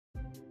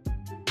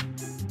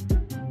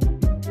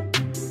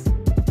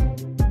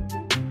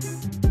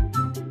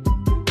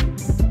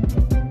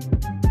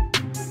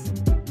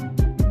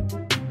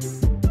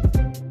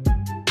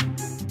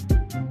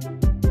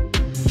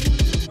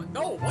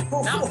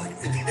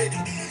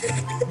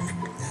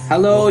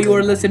Hello, you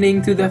are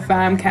listening to the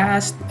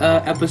Famcast,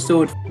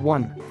 episode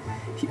 1.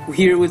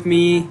 Here with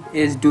me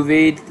is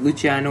Duvaid,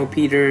 Luciano,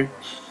 Peter,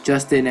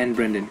 Justin, and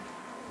Brendan.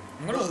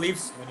 I'm gonna leave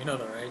soon, you know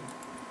that, right?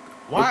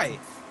 Why?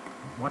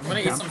 I'm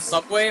gonna eat some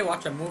Subway,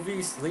 watch a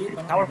movie, sleep.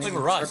 Now we're playing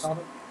Rust.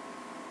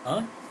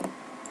 Huh?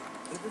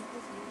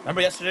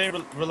 Remember yesterday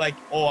we're like,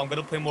 oh, I'm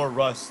gonna play more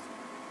Rust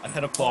at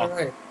 10 o'clock.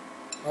 Alright.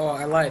 Oh,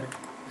 I lied,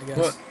 I guess.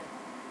 What?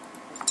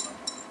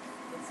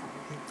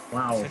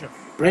 Wow.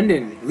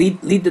 Brendan,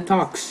 lead the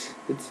talks.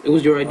 It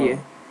was your idea.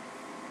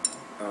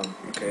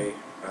 Okay.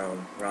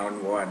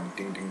 Round one.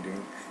 Ding ding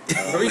ding.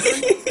 What are we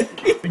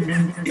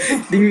doing?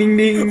 Ding ding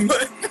ding.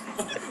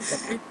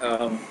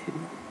 Um.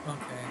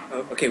 Okay.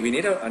 Okay. We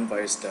need an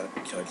unbiased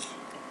judge.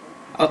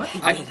 I'm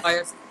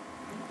biased.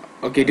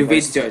 Okay,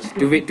 Duvaid's judge.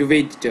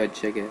 Duvaid's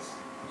judge, I guess.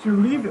 You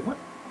leave it. What?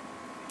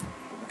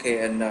 Okay,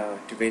 and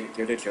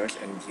you're the judge,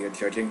 and you're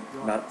judging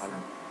not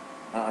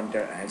on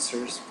their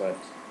answers, but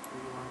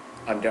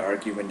on the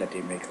argument that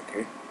they make.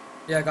 Okay.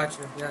 Yeah, I got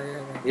you. Yeah.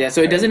 Yeah,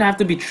 so it doesn't have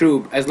to be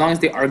true as long as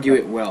they argue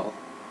it well.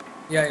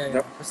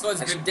 Yeah. So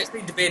it's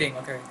good debating,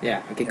 okay.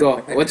 Yeah. Okay,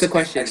 go. What's the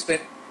question?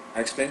 I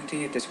explained to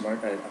you this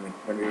morning. I mean,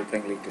 when we were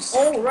playing League this.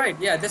 Oh, right,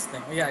 yeah, this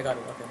thing. Oh, yeah, I got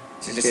it, okay.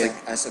 So just Okay.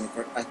 like ask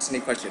any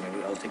question,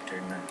 and I'll take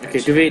turn. Okay,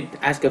 Duvaid,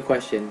 ask a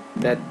question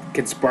that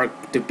can spark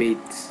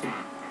debates.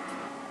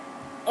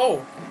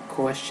 Oh,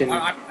 Question.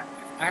 I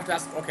have to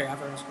ask, okay, I have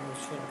to ask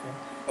shit, okay.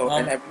 Oh,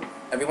 and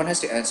everyone has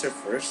to answer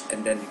first,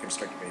 and then you can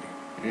start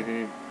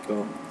debating.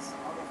 Go.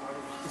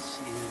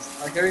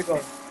 Alright, here we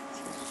go.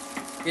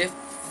 If,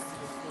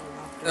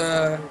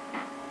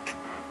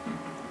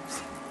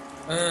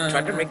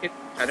 Try to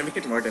make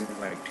it more than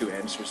like 2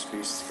 answers,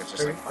 please. Because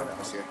there's like 5 of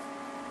us here.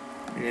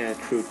 Yeah,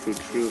 true.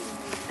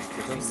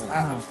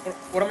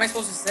 what am I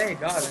supposed to say?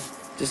 God.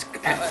 Just.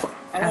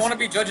 I don't want to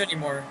be judge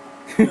anymore.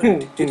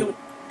 Do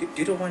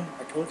you the one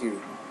I told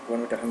you?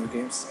 One with the Hunger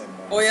Games and.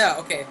 Oh yeah,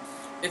 okay.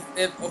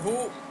 If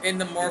who in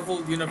the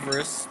Marvel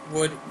universe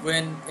would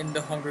win in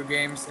the Hunger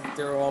Games if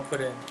they're all put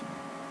in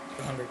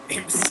the Hunger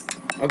Games?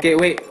 Okay,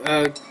 wait.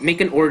 Make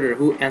an order.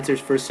 Who answers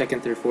first,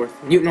 second, third, fourth?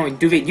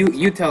 Duvaid.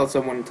 You tell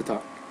someone to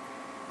talk.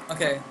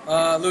 Okay.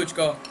 Luch,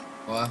 go.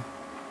 What?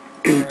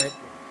 Alright.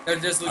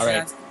 There's Luch.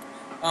 Alright.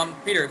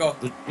 Peter, go.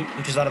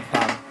 Which is out of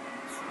town.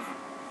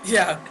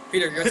 Yeah,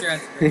 Peter, what's your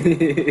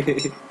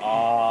answer?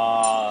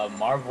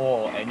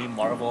 Marvel,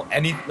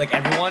 any like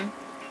everyone.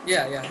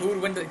 Yeah. Who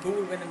would win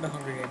in the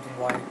Hunger Games and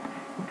why?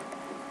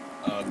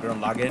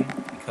 Gurren Lagann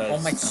because. Oh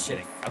my I'm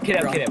shit.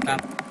 kidding. I'm kidding.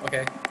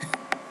 Okay.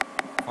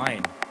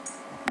 Fine.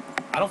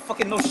 I don't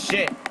fucking know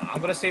shit. I'm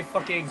gonna say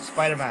fucking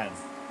Spider-Man.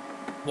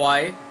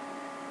 Why?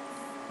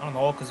 I don't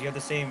know, cause you have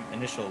the same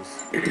initials.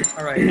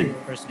 Alright.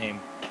 First name.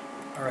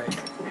 Alright.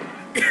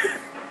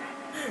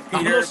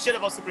 I don't know shit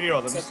about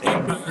superheroes. I'm just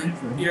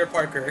saying. Peter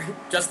Parker.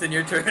 Justin,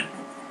 your turn.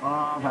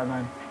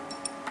 Batman.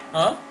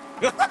 Huh?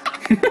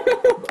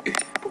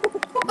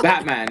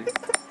 Batman.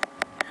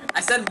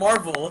 I said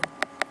Marvel.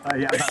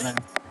 Yeah, Batman.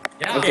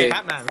 Yeah, Okay.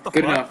 Batman. What the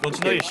Good fuck? enough. Don't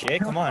you know your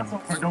shit? Come on.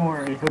 Don't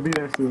worry, he'll be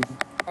there soon.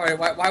 Alright,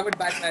 why would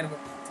Batman win?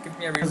 Give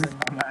me a reason.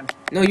 Batman.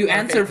 No, you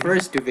answer Okay.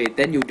 first, Duvaid.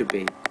 Then you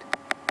debate.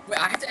 Wait,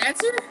 I have to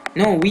answer?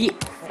 No, we.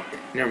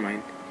 Never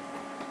mind.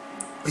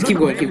 Just keep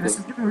going.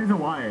 Just give me a reason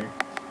why.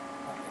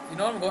 You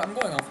know what? I'm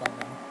going offline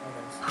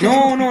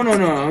now.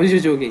 No. I was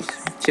just joking.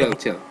 Chill.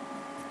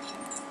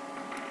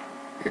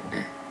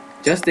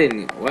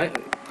 Justin, what?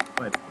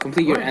 What?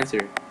 Complete your What?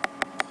 answer.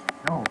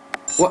 No.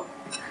 What?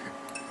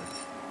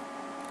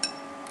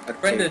 Okay.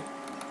 Brendan,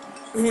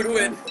 who would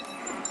win?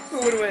 Who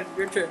would win?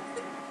 Your turn.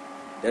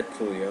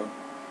 Deadpool, yo.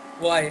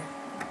 Why?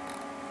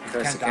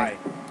 Because Can't die.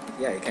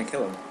 Yeah, you can't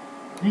kill him.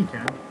 He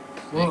can.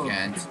 Whoa,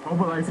 can't. just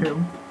mobilize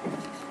him.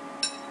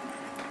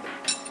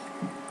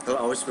 He'll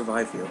always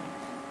revive you.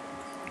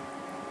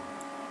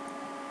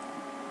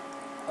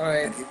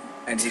 Alright.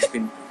 And he's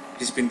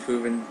been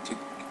proven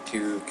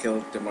to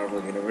kill the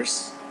Marvel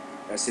universe.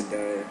 That's in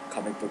the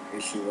comic book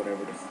issue,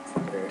 whatever the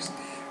fuck it is.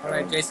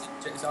 Alright, Jason.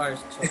 Sorry.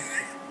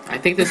 I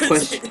think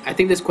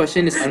this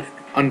question is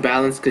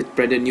unbalanced because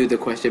Brendan knew the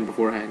question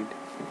beforehand.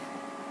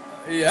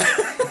 Yeah.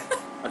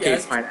 Okay,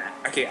 Yes. fine.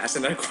 Okay, ask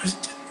another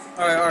question.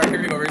 Alright,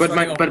 here we go. We're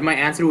starting But my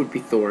answer would be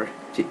Thor.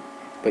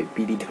 By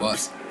BD Dubs.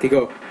 What? Okay,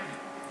 go.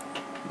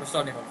 We're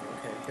starting over.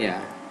 Okay.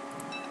 Yeah.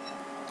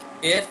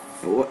 If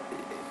What?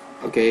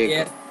 Okay.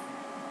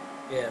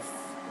 If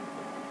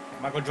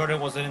Michael Jordan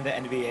wasn't in the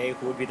NBA,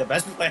 who would be the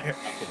best player?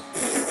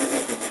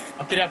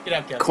 I'm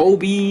kidding.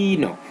 Kobe.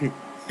 No.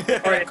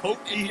 Alright,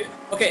 Kobe.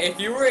 okay, if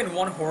you were in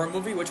one horror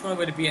movie, which one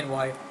would it be and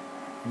why?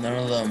 None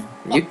of them.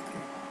 You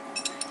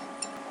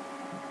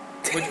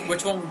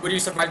Which one would you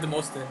survive the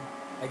most in?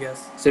 I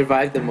guess.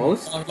 survived the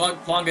most.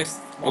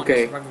 Longest.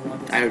 Okay. Survive the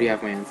longest. I already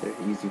have my answer.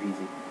 Easy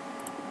peasy.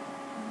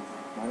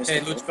 Mine is Okay,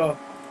 Deadpool. let's go.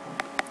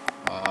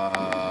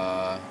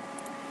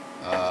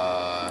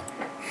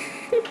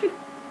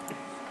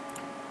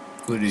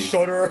 Cootie.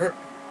 Shorter.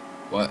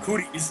 What?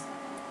 Cooties.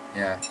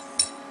 Yeah.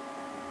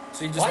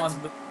 So you just What?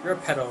 want you're a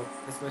pedo.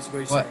 That's what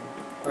you're What? saying.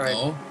 Alright.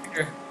 No.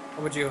 Here, how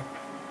about you?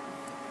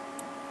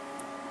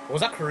 What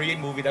was that Korean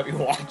movie that we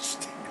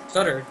watched?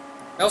 Stutter.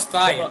 That was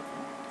Thai.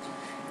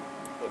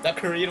 That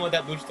Korean one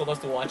that Luch told us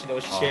to watch, and it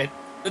was shit.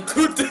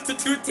 The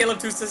two Tale of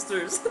Two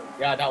Sisters.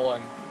 Yeah, that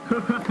one.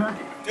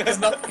 Because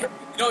nothing,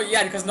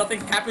 because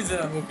nothing happens in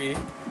that movie.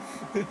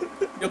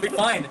 You'll be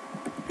fine.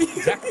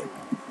 Exactly.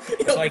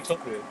 That's why I took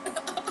it.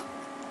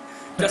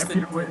 Justin.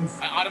 Peter wins.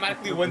 I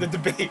automatically win the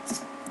debate.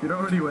 Peter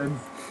already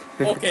wins.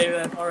 Okay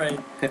then, alright.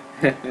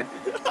 I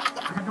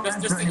don't Just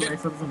answer to anyway,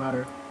 get- so it doesn't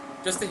matter.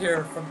 Just to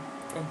hear from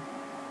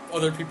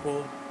other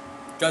people.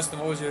 Justin,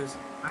 what was yours?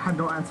 I had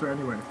no answer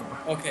anyway,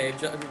 so. Okay,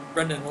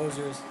 Brendan, what was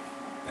yours?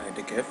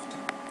 The gift.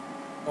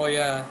 Oh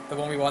yeah, the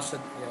one we watched at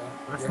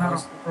That's your not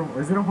house. a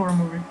horror. Is it a horror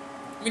movie?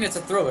 I mean, it's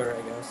a thriller,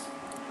 I guess.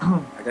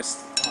 I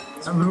guess.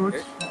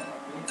 Luch.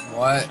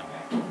 What?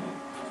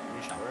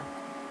 Shower.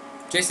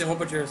 Jason, what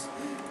about yours?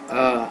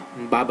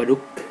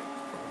 Babadook.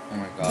 Oh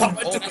my god.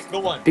 Oh, that's a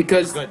good one.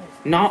 Because Good.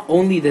 not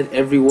only did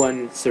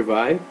everyone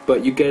survive,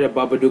 but you get a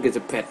Babadook as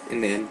a pet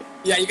in the end.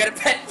 Yeah, you got a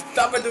pet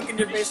Babadook in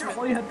your Sure, basement.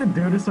 all you had to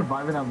do to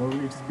survive in that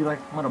movie is just be like,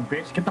 I'm gonna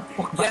bitch, get the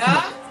fuck back.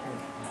 Yeah?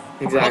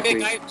 Exactly. Okay,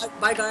 guys,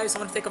 bye guys.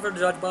 I'm gonna take over the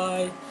judge.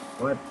 Bye.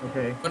 What?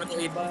 Okay. I'm gonna go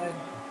eat. Bye.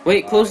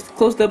 Wait, close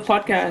the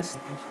podcast.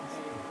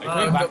 Are you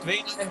coming back to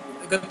me?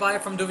 Goodbye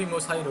from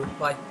Duvimos. How you doing?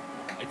 Bye.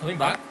 Are you coming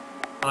back?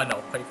 No.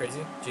 Are you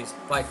crazy? Jeez.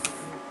 Bye.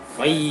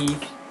 Bye.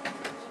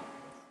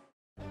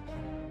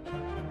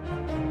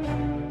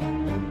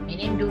 My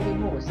name is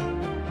Moose,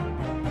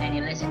 and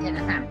you listen to the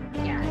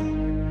Famcast.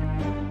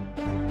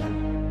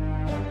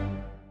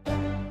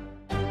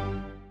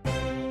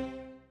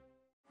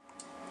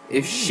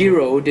 If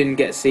Shiro didn't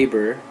get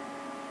Saber,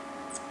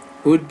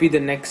 who'd be the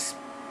next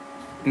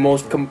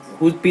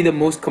who'd be the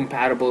most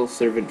compatible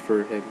servant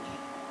for him?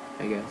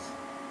 I guess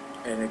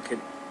And it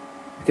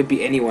could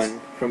be anyone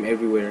from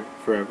everywhere,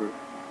 forever.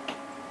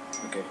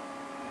 okay.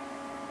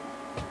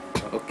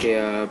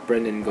 Okay,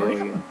 Brendan, go I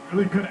have again. a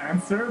really good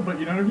answer, but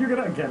none of you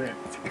gonna get it.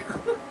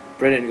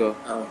 Brendan, go.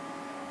 Oh.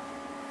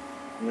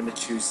 I'm gonna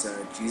choose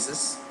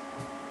Jesus.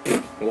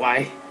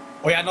 Why?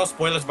 Oh yeah, no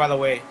spoilers by the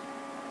way.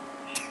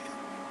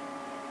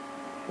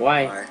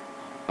 Why? Why?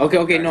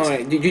 Okay, no,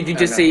 you No,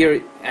 just no. say your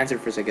answer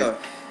for a second.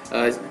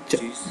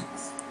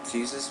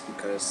 Jesus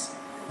because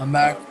I'm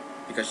back.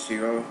 because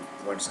Shiro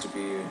wants to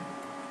be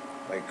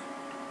like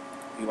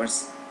he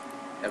wants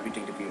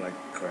everything to be like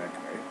correct,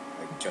 right?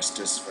 Like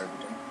justice for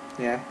everything,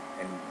 Yeah.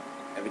 and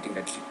everything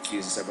that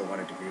Jesus ever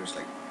wanted to be was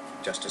like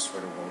justice for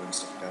the world and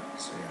stuff like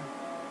that. So yeah.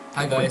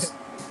 Hi guys.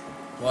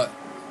 What?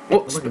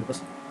 Oh, Look at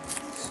this.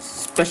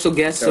 special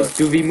guest So- of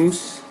Duvi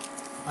Moose.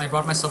 I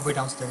brought my subway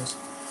downstairs.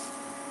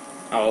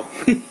 Oh.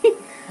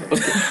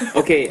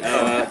 okay.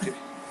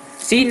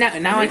 See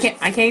now I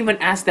can't even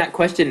ask that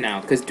question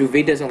now because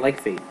Duvet doesn't like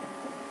Fate.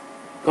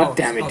 God Oh,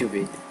 damn it, oh.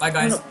 Duvet. Bye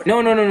guys.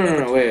 No,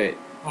 wait.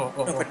 Oh.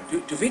 No, but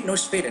Duvet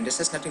knows fate, and this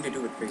has nothing to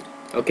do with fate.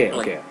 Okay,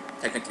 Like, okay.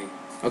 technically.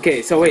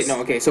 Okay, so wait, no,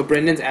 okay, so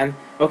Brendan's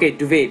okay,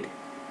 Duvet.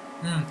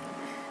 Hmm.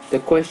 The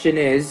question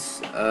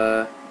is,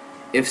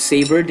 if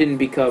Saber didn't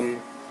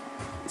become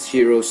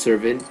Shiro's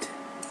servant,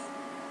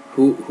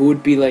 who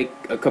would be like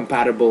a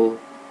compatible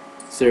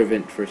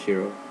servant for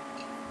Shiro?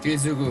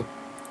 Kizugu.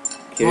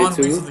 Ron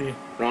Kiritsu? Weasley.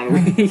 Ron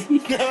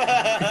Weasley.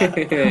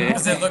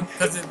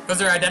 Because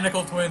they're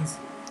identical twins.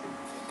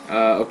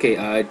 Okay,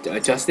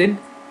 Justin?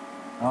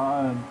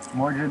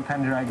 Mordred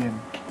Pendragon.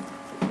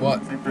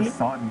 What? Saber's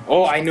son.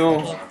 Oh, I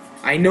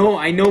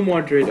know,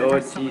 Mordred. Oh,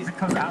 jeez.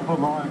 Because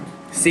Avalon.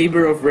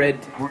 Saber of Red.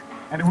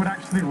 And it would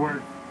actually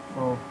work.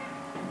 Oh.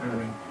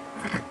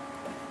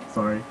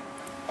 Sorry.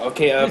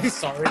 Okay,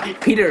 Sorry.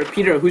 Peter,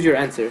 who's your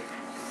answer?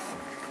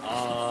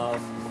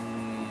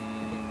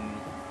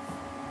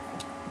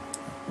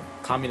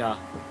 Kamina.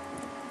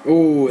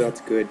 Oh,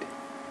 that's good.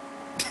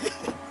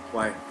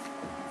 Why?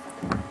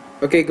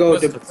 Okay, go.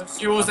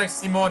 She was like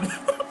Simon.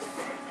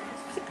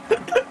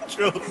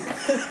 True.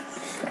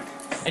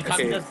 And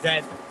Okay. Kamina's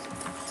dead.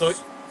 So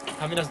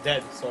Kamina's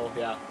dead. So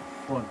yeah.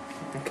 What?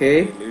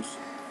 Okay, Luch.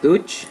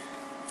 Luch.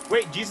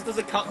 Wait, Jesus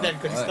doesn't count then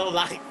because he's What? still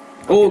alive.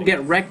 Oh, get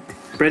wrecked,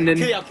 Brendan.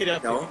 Kidding, I'm kidding.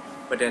 No,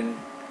 but then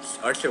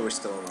Archer was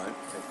still alive.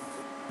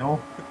 Like,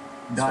 No.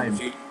 He died.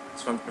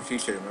 it's from the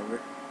future, remember?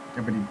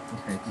 Yeah, but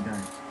he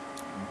died.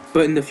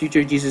 But in the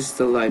future, Jesus is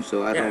still alive,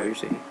 so I don't know Yeah. what you're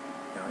saying.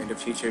 No, in the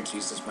future,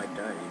 Jesus might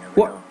die. You never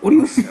What? know. What do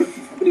you? So,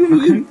 What do you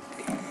mean?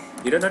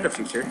 you don't know the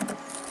future.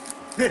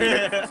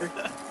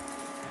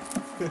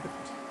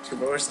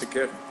 Tomorrow's the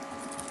good.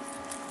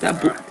 That's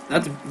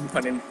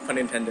Pun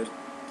intended.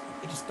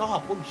 Just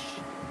stop. Holy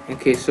shit.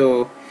 okay.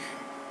 So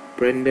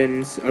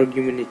Brendan's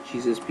argument is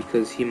Jesus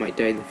because he might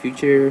die in the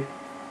future.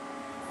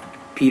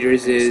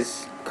 Peter's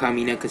is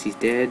Kamina because he's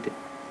dead.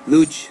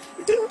 Luch,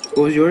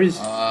 what was yours?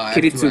 I have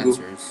two Kiritsugu.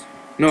 answers.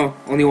 No,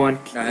 only one.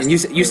 No, And you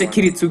said only one.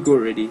 Kiritsugu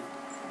already.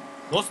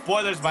 No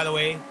spoilers, by the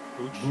way.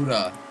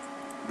 Buddha.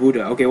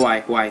 Buddha. Okay,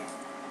 why?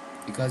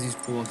 Because he's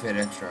cool and fit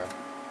extra.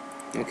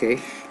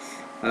 Okay.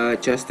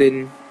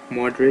 Justin,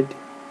 Mordred.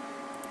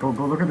 Go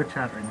look at the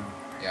chat right now.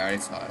 Yeah, I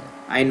already saw it.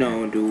 I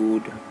know,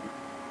 dude.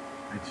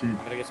 I cheat. I'm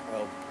gonna get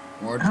spoiled.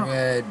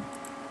 Mordred.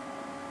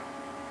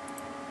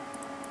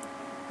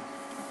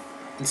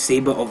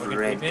 Saber of Morgan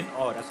Red. Freeman?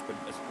 Oh, that's good.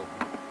 That's cool.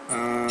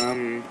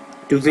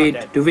 Duvet.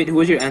 dead. Duvet. Who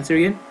was your answer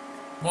again?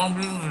 Ron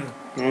Weasley.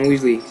 Ron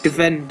Weasley.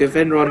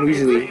 Defend Ron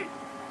Weasley.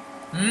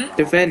 Hmm?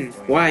 Defend.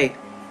 Why?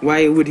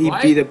 Why would he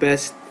Why? be the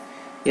best?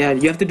 Yeah,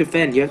 you have to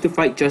defend. You have to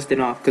fight Justin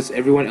off because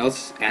everyone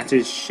else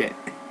answers shit.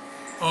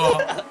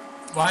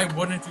 Why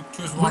wouldn't you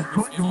choose Ron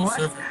Weasley as your What?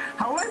 servant?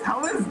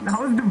 How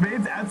is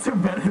Debate's answer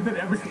better than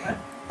everyone?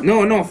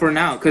 No, for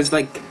now, because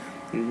like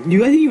you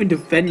didn't even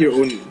defend your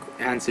own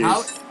answers.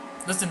 How?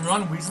 Listen,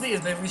 Ron Weasley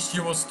is basically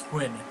Shiro's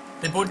twin.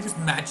 They both use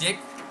magic.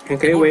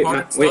 Okay, They both wait,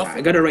 harden wait. stuff.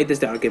 I gotta write this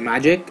down. Okay,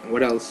 magic.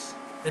 What else?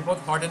 They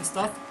both harden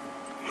stuff.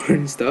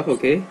 And stuff.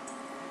 Okay.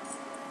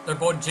 They're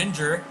both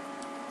ginger.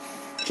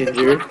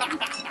 Ginger.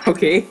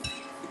 Okay.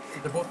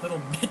 They're both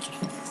little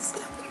midgets.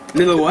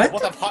 Little what?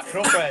 What a hot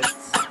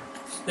girlfriends.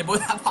 They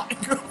both have hot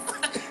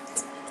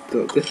girlfriends.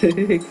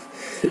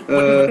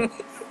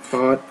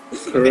 Hot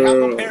They have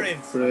no girl.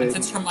 parents. And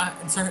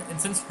Friend.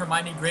 since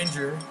Hermione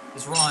Granger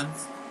is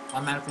Ron's,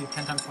 automatically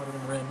 10 times harder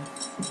than Rin.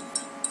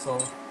 So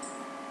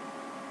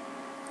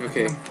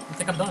Okay. I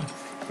think I'm done.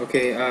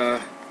 Okay.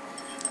 NBA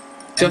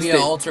Justin.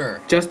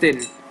 Alter.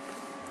 Justin.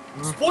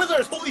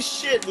 Spoilers! Holy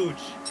shit,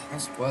 Luch! No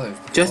spoilers.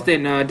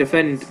 Justin.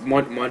 Defend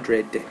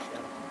Madrid.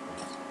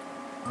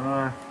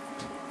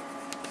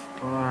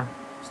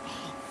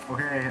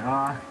 Okay,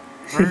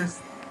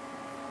 first,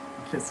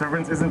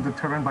 servants isn't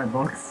determined by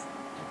looks.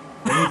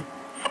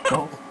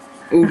 So,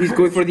 Oh, he's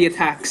going for the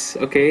attacks.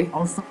 Okay.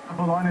 also,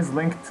 Avalon is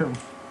linked to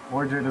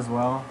Mordred as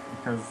well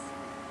because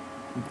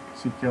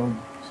she killed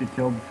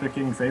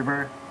freaking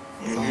Saber.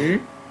 So Hmm.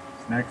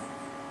 she's next.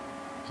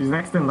 She's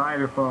next in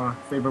line if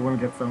Saber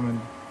wouldn't get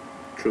summoned.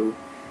 True.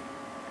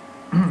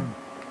 Okay.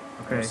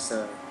 There's,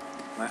 I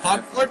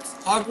have,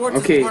 Hogwarts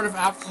Okay. is part of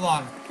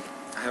Avalon.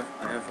 I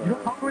have You know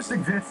Hogwarts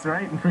exists,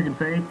 right? In freaking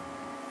Fate.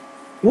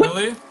 What?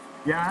 Really?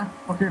 Yeah,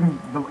 fucking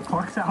the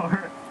clock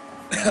tower.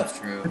 That's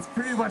true. It's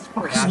pretty much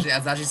fucking.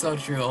 That's actually so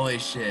true. Holy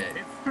shit.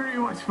 It's pretty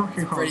much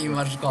fucking. Pretty Hogwarts.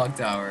 much Clock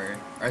Tower.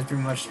 Or it's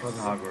pretty much fucking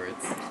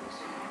Hogwarts.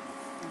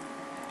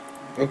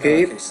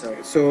 Okay. Okay,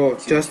 So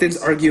Justin's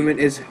argument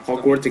is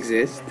Hogwarts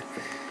exists.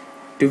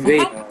 Do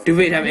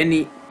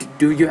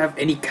you have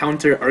any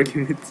counter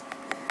arguments?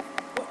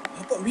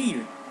 How about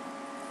me?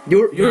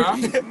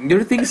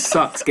 Your thing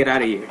sucks. Get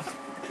out of here.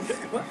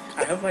 What?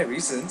 I have my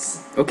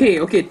reasons. Okay.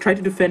 Try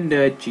to defend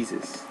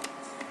Jesus.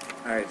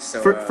 Alright,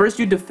 so First,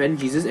 you defend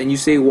Jesus and you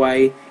say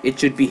why it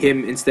should be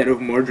him instead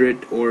of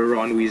Mordred or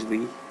Ron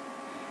Weasley.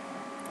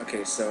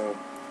 okay, so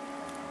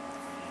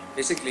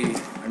basically,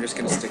 I'm just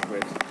gonna stick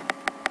with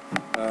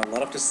a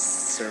lot of the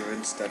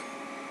servants that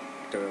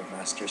the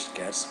masters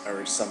gets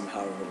are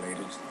somehow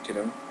related to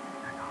them.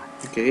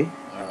 Okay.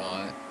 Or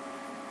not.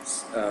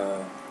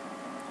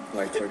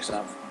 Like for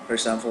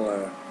example,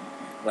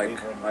 like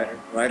Weaver and Ryder.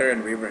 Ryder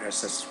and Weaver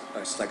has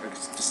like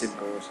the same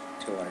goal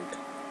to like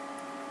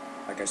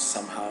I guess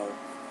somehow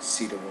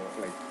see the world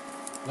like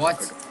What?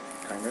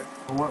 kind of.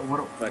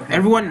 What? But- Okay,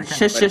 Everyone, I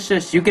can't-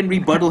 shush. You can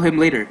rebuttal him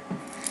later.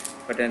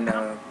 But then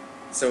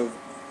so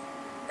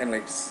and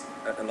like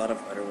a lot of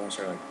other ones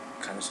are like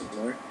kind of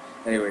similar.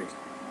 Anyway,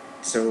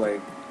 so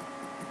like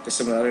the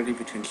similarity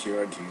between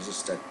Hero and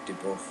Jesus that they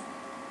both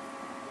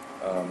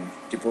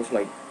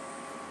like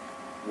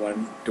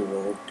want the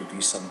world to be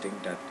something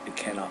that it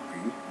cannot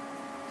be,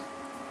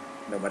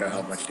 no matter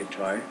how much they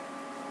try.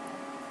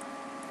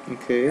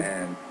 Okay.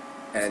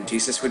 And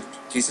Jesus would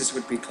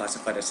be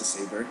classified as a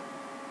saber.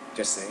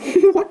 Just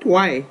saying. What?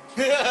 Why?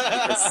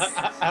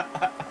 Oh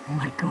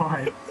my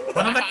god.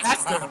 Why not a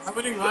caster? Why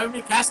would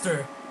he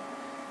caster?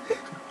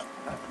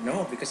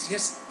 No, because he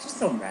has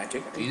no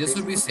magic. Jesus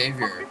would be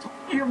savior.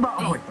 You about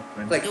oh my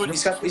god. Like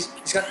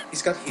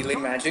he's got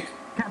healing magic.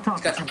 Can't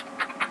talk.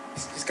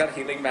 He's got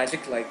healing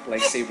magic like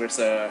Saber's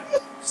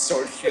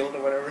sword shield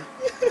or whatever.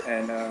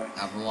 And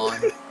Avalon.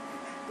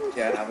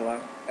 yeah,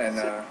 Avalon. And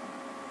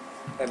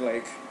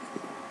like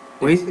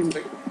Why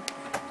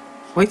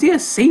is he a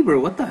saber?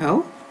 What the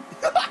hell?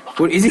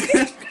 What is he?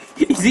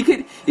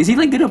 Is he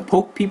like gonna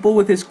poke people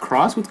with his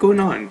cross? What's going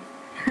on?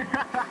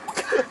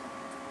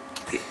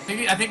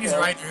 I think he's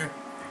right here.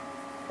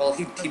 well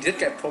he did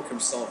get poked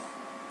himself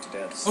to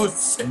death. Oh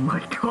So, shit! Oh my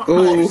god.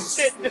 Oh.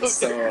 Shit, dude.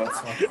 so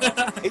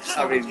It's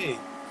I mean- okay.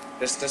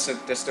 there's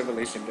the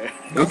relation there.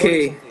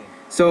 Okay.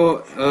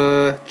 So,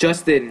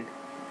 Justin,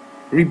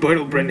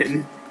 rebuttal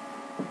Brendan.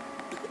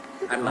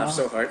 I'd laugh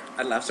so hard.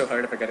 I'd laugh so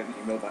hard if I got an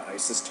email by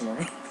ISIS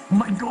tomorrow. Oh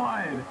my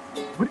god.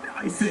 What is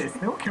ISIS? They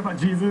don't care about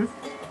Jesus.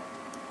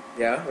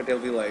 Yeah, but they'll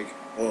be like,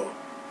 oh,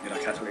 you're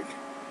not Catholic.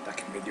 That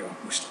can make you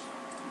a Muslim.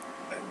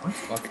 And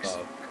Fucked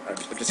up. I'm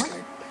just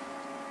kidding.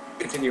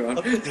 Continue on.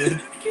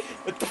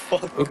 What the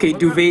fuck? Okay,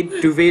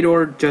 Duvet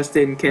or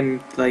Justin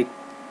can like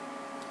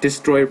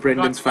destroy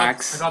Brendan's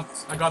facts.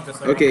 I got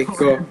this. Okay,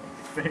 go.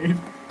 Babe.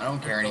 I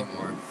don't care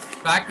anymore.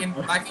 Back in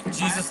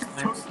Jesus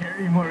times. Don't care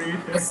anymore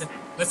either.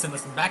 Listen.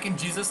 Back in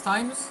Jesus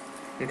times,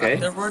 Okay.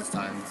 there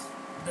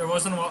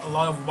wasn't a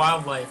lot of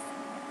wildlife.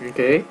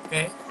 Okay.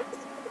 Okay.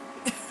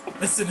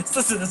 listen.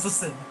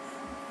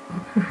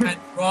 And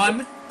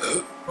Ron,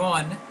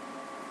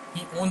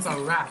 he owns a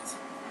rat.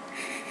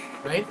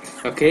 right?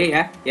 Okay,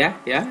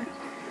 yeah.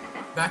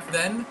 Back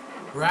then,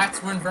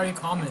 rats weren't very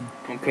common.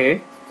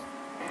 Okay.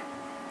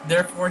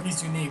 Therefore,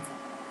 he's unique.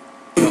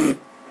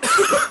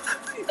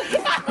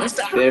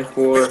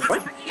 Therefore, I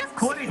think he's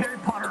quoting Harry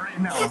Potter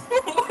right now. I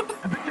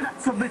think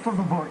that's something from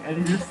the book, and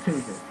he just take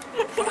it.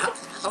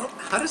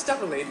 How does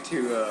that relate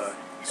to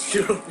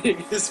Shiro being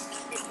his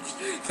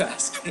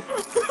master?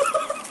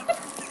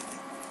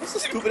 That's the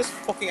stupidest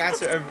fucking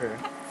answer ever.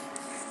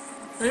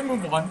 Let me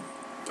move on.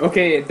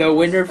 okay, the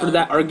winner for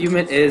that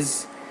argument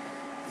is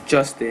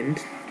Justin.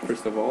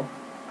 First of all,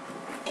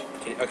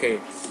 Okay.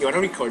 You wanna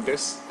record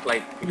this?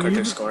 Like record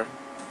their score?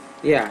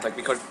 yeah. Like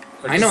record.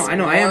 I know.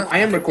 I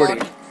am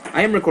recording.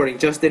 I am recording.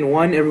 Justin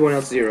 1, everyone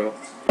else 0.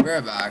 We're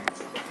back.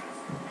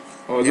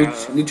 Oh, Yeah.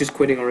 Luke just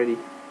quitting already.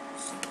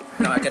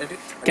 No, I gotta do.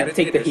 Can't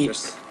take the heat.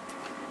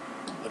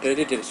 I gotta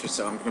do this,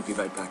 so I'm gonna be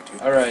right back too.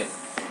 All right.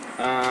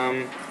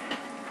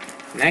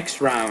 Next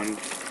round.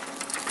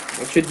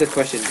 What should the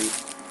question be?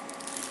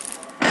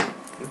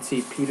 Let's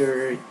see.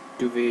 Peter,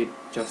 Duvet,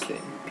 Justin.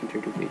 Peter,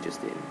 Duvet,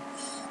 Justin.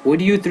 What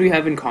do you three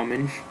have in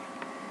common?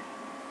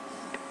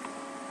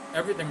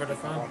 Everything but the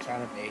phone. Watch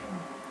anime.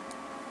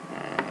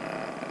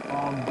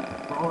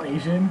 We're all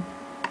Asian.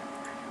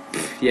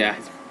 Yeah.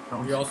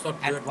 We all suck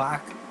And good.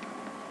 black.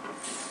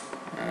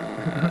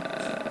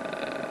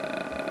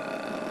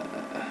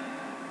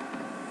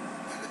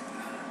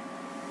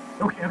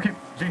 Okay,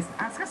 Jason,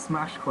 ask a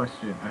Smash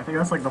question. I think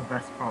that's like the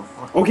best problem.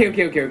 Okay.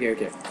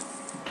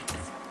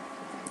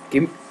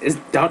 Give me, is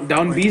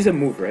down B is a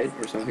move, right,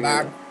 or something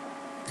like Back.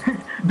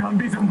 that? Down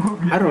B's a move.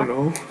 I don't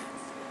know.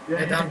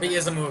 Yeah, down B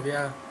is a move,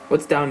 yeah.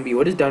 What's down B?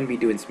 What does down B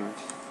do in Smash?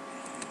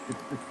 It's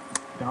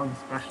down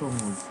special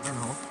move. I don't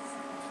know.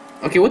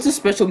 Okay, what's a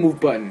special move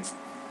button?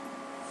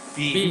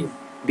 B.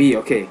 B.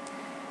 Okay.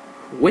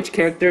 Which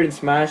character in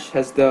Smash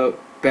has the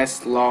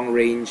best long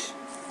range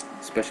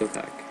special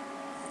attack?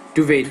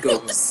 Duvet, go.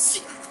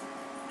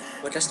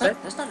 But that's not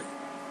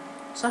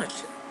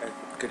a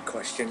good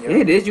question. Yeah,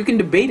 it is. You can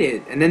debate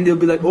it, and then they'll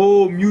be like,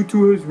 "Oh,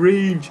 Mewtwo has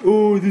range.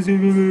 Oh, this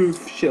is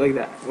shit like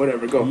that."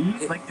 Whatever, go.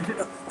 B? Like, is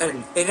it?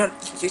 Hey, no,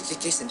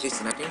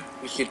 Jason, I think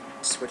we should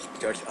switch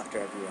judge after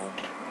every round.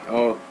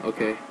 Oh,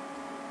 okay.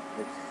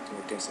 To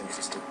make things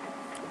interesting.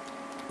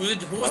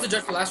 Who was the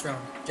judge for last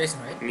round? Jason,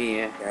 right? Me,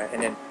 yeah. Yeah,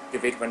 and then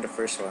debate won the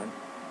first one.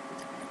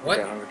 What?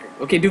 Okay, Hunger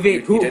Games. Okay, Duvet.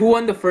 You Who did- who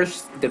won the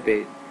first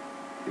debate?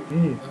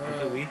 B.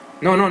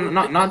 No,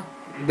 not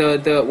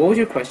the. What was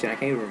your question? I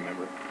can't even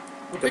remember.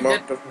 Who The, picked Mar-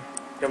 it?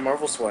 the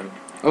Marvels one.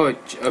 Oh,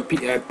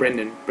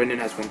 Brendan. Brendan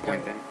has 1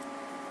 point then.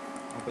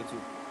 I'll play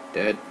 2.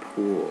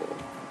 Deadpool.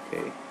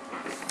 Okay.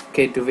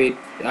 Okay, Duvet.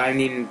 I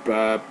mean,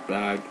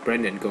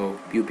 Brendan, go.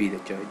 You be the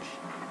judge.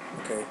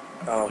 Okay.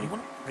 What do you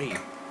want to play?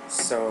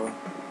 So,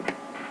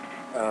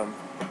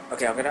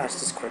 okay, I'm gonna ask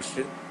this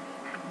question.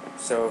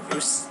 So,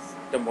 who's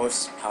the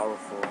most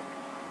powerful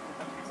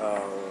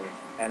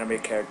anime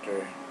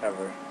character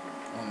ever?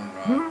 Oh my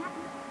god.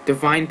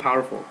 Divine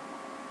powerful.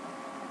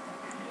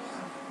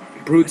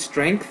 Brute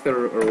strength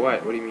or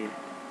what? What do you mean?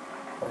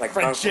 Like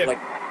Friendship.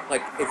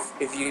 Like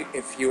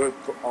if you were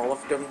all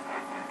of them,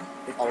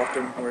 if all of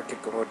them were to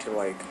go to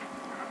like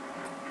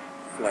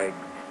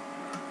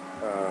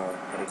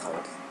what do you call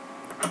it?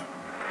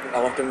 If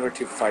all of them were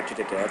to fight to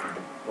the death,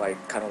 like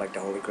kind of like the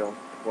Holy Grail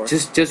war.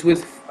 Just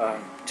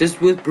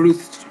with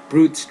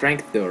brute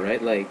strength though,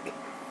 right? Like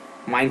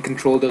mind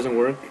control doesn't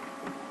work.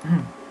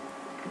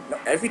 No,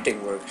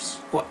 everything works.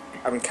 What?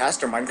 I mean,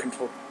 caster mind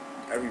control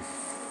every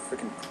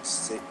freaking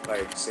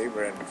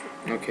saber and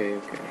Okay.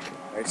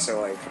 right.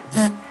 So like,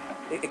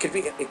 it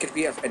could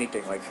be of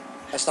anything. Like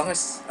as long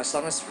as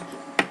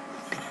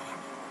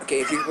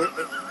okay, if you were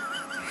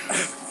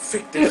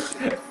freak this.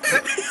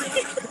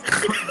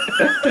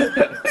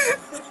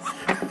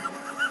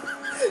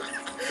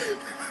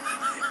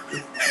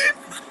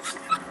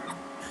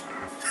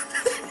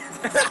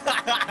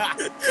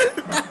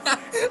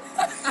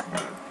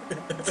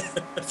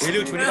 Hey,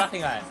 Luch, what are you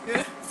laughing at?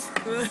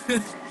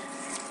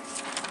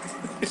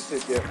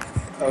 Shit, yeah.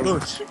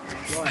 Luch,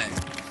 What?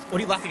 what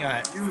are you laughing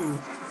at?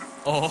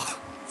 Oh.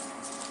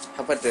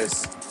 How about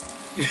this?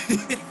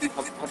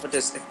 How about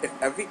this? If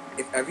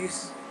every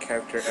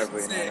character ever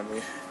in anime,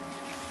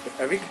 if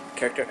every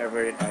character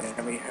ever in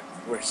anime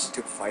was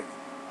to fight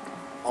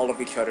all of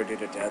each other to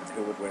the death,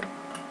 who would win?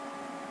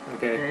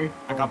 Okay. Okay.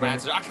 I got my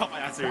answer.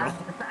 Yo.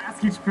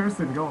 Ask each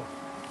person. Go.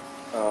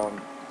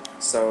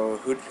 So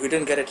who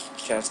didn't get a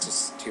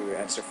chance to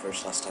answer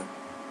first last time?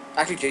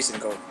 Actually, Jason,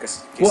 go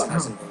because Jason What?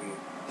 hasn't really.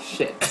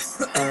 Shit.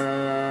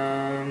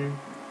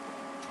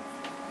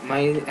 My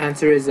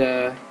answer is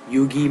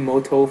Yugi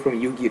Moto from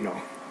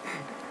Yu-Gi-Oh.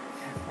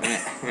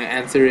 My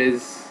answer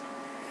is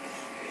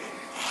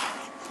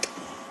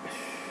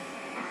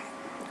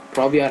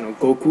probably, I don't know,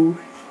 Goku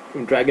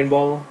from Dragon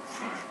Ball.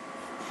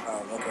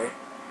 Okay.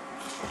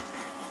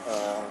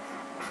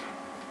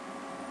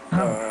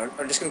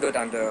 I'm just gonna go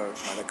down to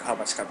like how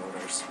much Sky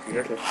Boulders,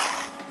 Peter. Okay.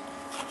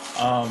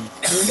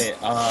 Okay,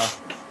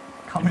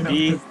 Coming up.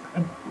 B.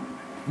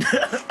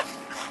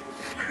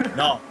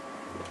 No.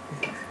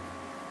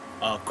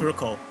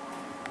 Kuroko.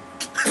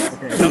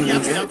 Okay.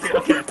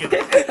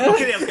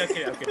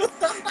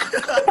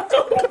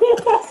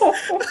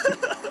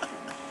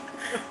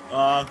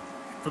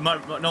 For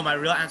my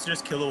real answer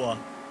is Killua.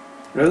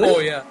 Really? Oh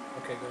yeah.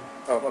 Okay, good.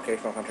 Oh, okay,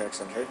 from Hunter x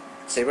Hunter.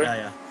 Saber?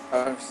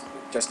 Yeah.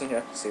 Justin,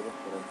 yeah, Saber.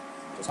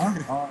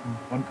 Justin.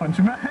 One Punch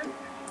Man.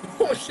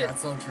 Oh shit.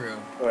 That's so true.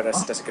 Oh,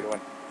 that's a good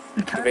one.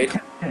 You can't- Debate?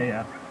 Okay,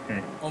 yeah.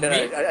 Okay. Oh, No,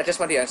 me? I just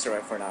want the answer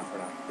right for now.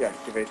 Yeah,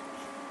 debate.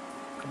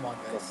 Come on,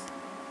 guys.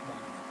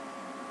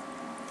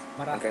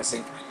 Come on. I'm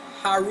guessing.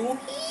 Haruhi.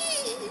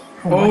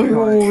 my God.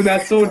 Oh,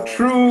 that's so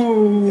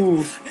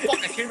true. Fuck,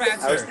 I changed my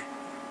I was- answer.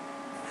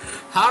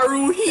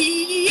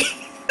 Haruhi.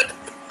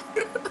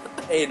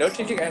 Hey, no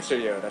changing answer,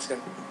 yo. That's good.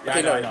 Yeah,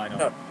 Okay, I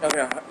know.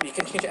 No. You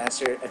can change the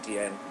answer at the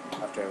end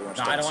after everyone's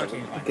No, done. I don't want so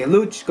to change mine. Okay,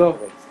 Luch, go.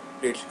 Okay,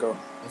 dude, go.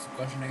 What's the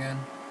question again?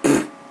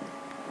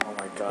 Oh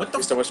my god. What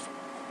the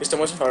He's the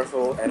most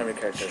powerful anime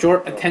character.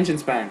 Short Go. attention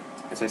span,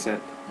 as I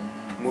said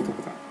Mm,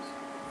 multiple times.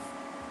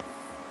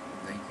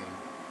 thinking.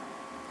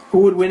 Who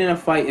would win in a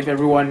fight if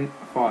everyone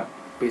fought,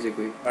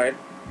 basically? Alright,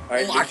 Oh,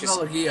 Luke, just-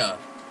 Acnologia.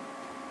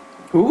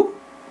 Who?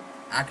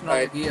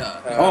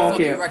 Acnologia. Oh,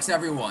 okay. He wrecks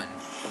everyone.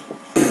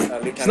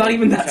 It's not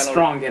even that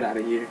strong. Get out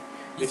of here.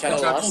 Lieutenant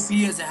So Lost.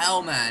 OP as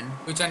hell, man.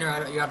 Lucian, you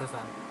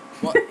understand.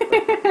 What?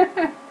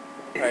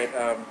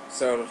 Alright,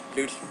 so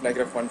Luke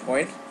 -1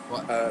 point.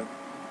 What?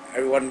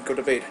 Everyone go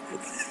debate.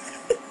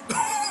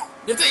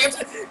 You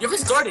have to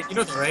start it. You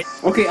know that, right?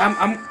 Okay,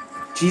 I'm.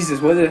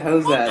 Jesus, what the hell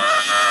is that?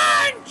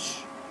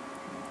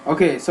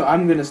 Okay, so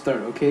I'm gonna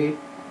start. Okay.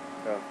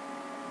 Go.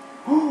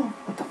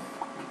 What the?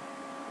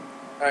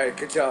 Alright,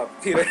 good job,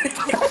 Peter.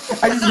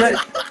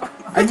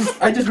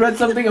 I just read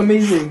something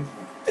amazing.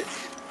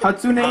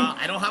 Hatsune.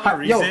 I don't have a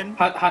reason.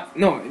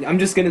 No, I'm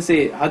just gonna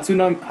say it.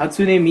 Hatsune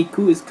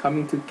Miku is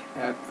coming to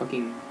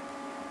fucking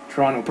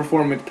Toronto,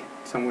 perform it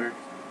somewhere.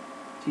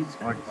 Jesus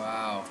Christ.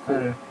 Wow.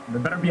 There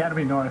better be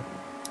Anime North.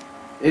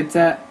 It's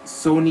at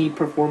Sony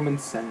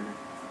Performance Center.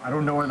 I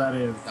don't know where that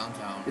is.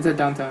 Downtown. It's at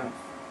downtown.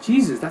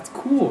 Jesus, that's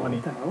cool. Funny.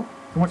 What the hell?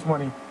 Too much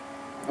money.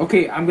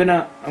 Okay, I'm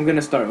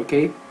gonna start.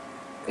 Okay,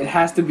 it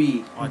has to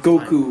be Oh, it's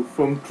Goku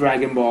from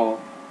Dragon Ball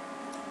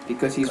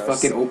because he's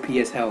Because- fucking OP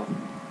as hell.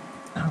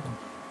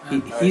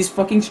 He's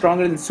fucking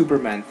stronger than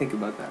Superman. Think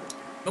about that.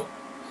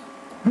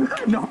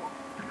 No.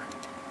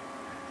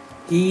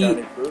 He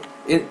Johnny Brute.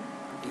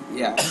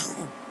 yeah.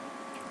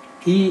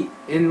 He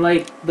in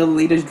like the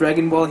latest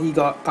Dragon Ball, he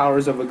got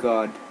powers of a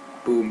god.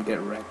 Boom, get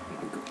wrecked.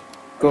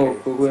 Go, Okay,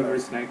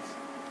 whoever's next.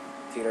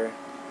 Peter.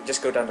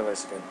 Just go down the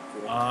list again.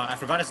 Peter. I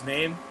forgot his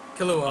name.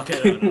 Killua.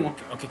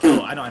 Okay,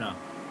 Kilo. I know.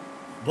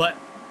 But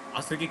I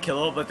was thinking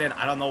Kilo, but then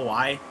I don't know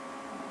why.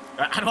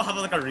 I don't have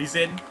like a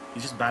reason.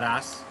 He's just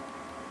badass.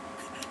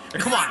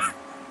 Come on.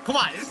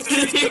 It's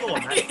just Killua,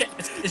 man.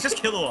 It's just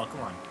Killua.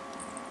 Come on.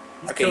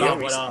 Okay, Killua, yeah,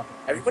 but, reason.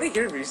 Everybody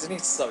here reasoning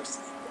sucks.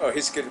 Oh,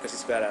 he's good because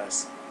he's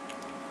badass.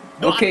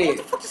 no, I don't Okay. know what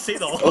the fuck to say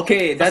though.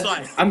 Okay, that's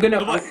why. I'm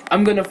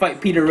gonna fight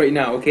Peter right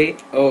now. Okay.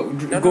 Oh,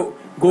 No.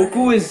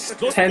 Goku is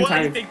Don't 10 spoil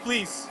times. anything,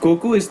 please.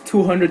 Goku is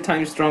 200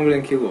 times stronger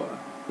than Killua.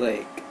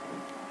 Like,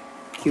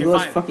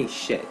 Killua's fine. fucking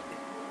shit.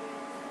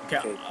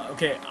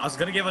 Okay. I was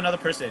gonna give another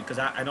person because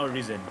I know a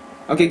reason.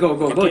 Okay, go.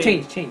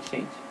 Okay. Change.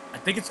 I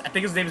think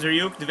his name is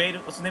Ryuk. Debate.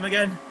 What's his name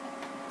again?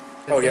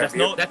 Oh yeah, Death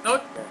Note. Death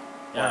Note?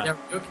 Yeah.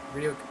 Yeah,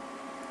 Ryuk.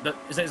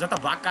 Is that the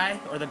black guy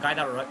or the guy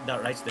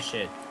that writes the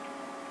shit?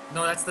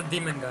 No, that's the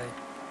demon guy.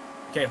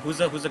 Okay, who's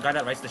the guy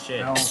that writes the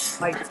shit? No.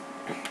 Light.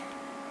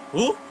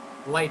 Who?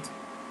 Light.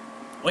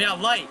 Oh yeah,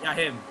 Light. Yeah,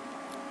 him.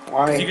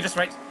 Why?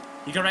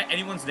 You can write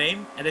anyone's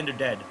name and then they're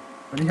dead.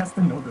 But he has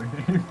to know their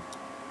name.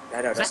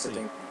 I know, that's the Exactly.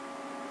 thing.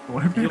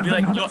 What if he You'll be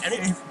doesn't like, know yo,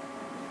 their name?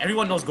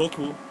 everyone knows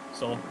Goku,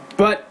 so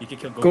But you can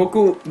kill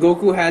Goku.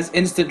 Goku has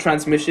instant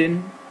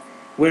transmission,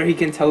 where he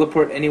can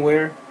teleport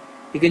anywhere.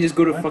 He can just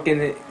go to What? fucking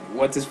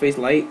what's his face,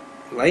 Light.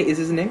 Light is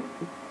his name.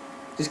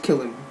 Just kill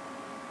him.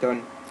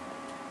 Done.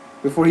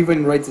 Before he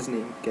even writes his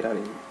name. Get out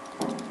of here.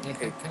 Yeah,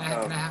 Okay, can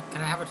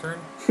I have a turn?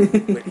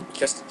 Wait,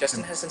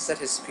 Justin hasn't set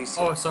his PC.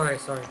 Oh, sorry.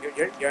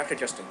 You're after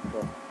Justin.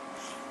 Go.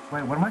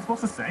 Wait, what am I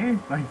supposed to say?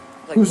 Like,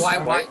 Like, Who's- Why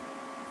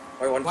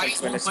One why Punch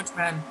is Man One is... Punch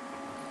Man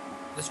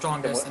the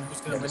strongest, and who's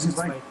gonna win this this is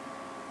like- fight?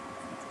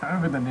 kind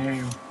of in the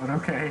name, but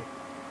okay.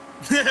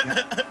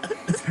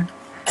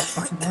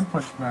 Fucking One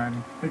Punch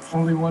Man. Takes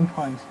only one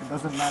punch. It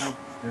doesn't matter what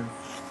it is.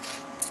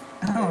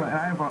 Oh, and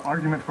I have an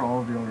argument for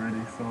all of you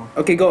already, so.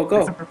 Okay, go.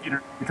 Except for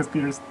Peter, because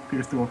Peter's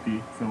too OP,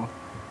 so.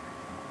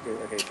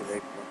 Okay,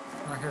 debate.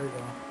 Oh, here we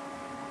go.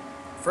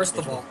 First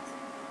of all,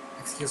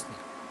 excuse me.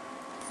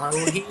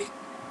 Haruhi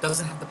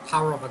doesn't have the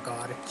power of a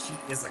god. She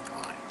is a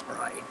god,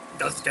 right?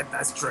 Let's get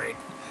that straight.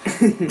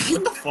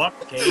 What the fuck,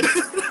 okay?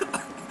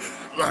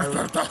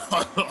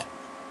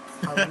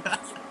 Haruhi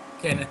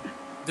can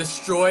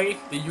destroy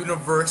the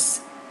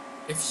universe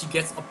if she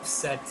gets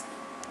upset.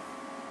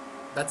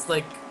 That's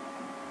like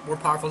more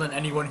powerful than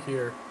anyone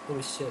here.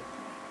 Holy shit.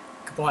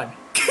 Come on.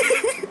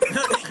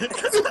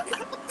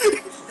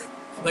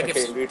 Like Okay,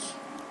 if she, Luch.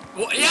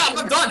 well, yeah,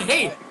 I'm done.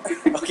 Hey,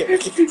 Okay.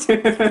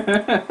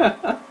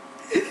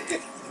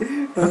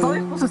 That's all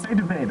you're supposed to say,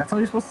 Debate. That's all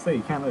you're supposed to say.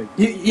 You can't like.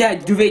 Yeah,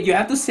 debate. You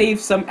have to save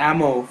some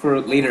ammo for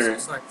later.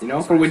 Sorry, You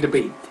know, sorry, for when sorry.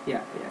 debate.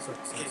 Yeah, yeah. Sorry.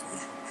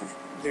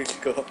 There you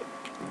go.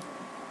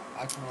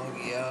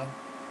 Aknologia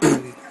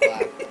is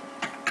black.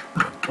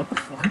 What the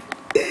fuck?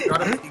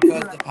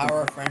 Because the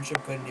power of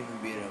friendship couldn't even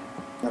beat him.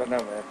 I don't know,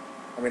 man.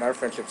 I mean, our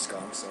friendship's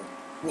gone, so.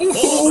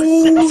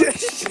 Oh,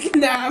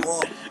 snap!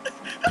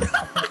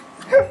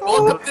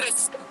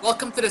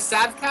 Welcome to the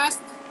Sadcast.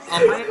 My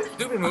name is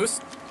Doobie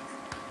Moose.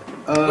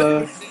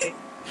 Uh,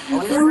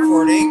 Are we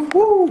recording?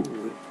 woo.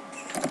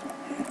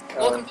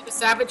 Welcome to the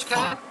Savage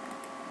Cat.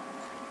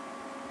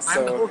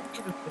 I'm the So, host,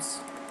 Doobie Moose.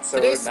 so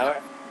Today's now,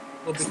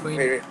 Well, between.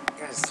 wait,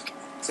 guys.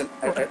 So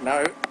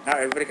now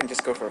everybody can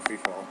just go for a free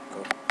fall.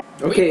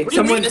 Go. Okay, What do you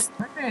someone. mean this-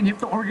 Man, you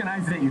have to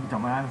organize it, you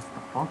dumbass.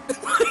 The fuck?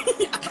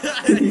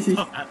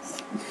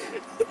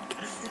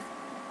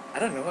 I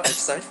don't know. I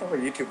started from a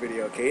YouTube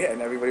video, okay,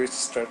 and everybody was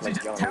just started like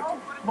Just yelling. tell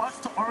one of us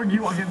to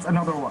argue against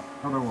another one.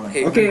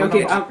 Hey, Okay, We're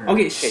okay, not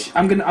okay.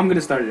 I'm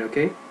gonna start it.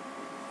 Okay,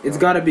 it's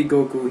gotta be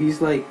Goku. He's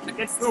like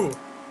Against who?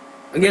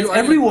 against Who are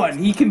you? everyone.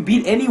 He can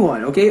beat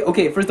anyone. Okay,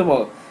 okay. First of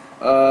all,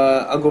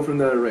 I'll go from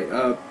the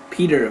right.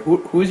 Peter.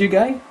 Who's your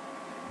guy?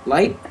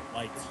 Light.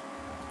 Like,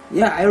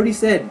 Yeah, I already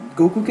said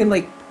Goku can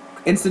like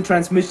instant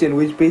transmission,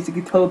 which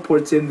basically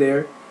teleports him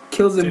there,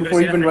 kills him before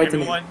he even writes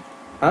anything.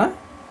 Huh?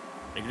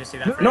 You're gonna say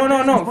that for No,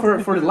 no, no. You're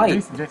supposed For to-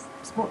 Light.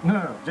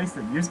 No,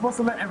 Jason. You're supposed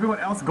to let everyone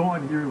else go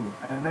on you,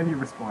 and then you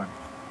respond.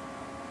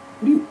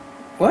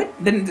 What?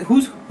 Then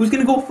who's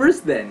gonna go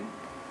first then?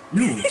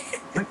 You.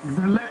 Like,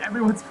 let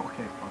everyone's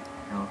okay. Fuck.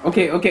 No.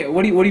 Okay, okay.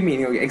 What do you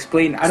mean? Okay,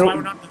 explain. I That's why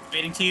we're don't. not the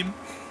debating team.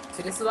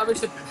 See, this is why we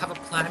should have a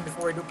plan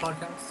before we do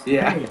podcasts.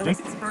 Yeah. Hey,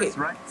 Jason's first,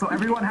 right? So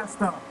everyone has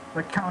to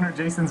like counter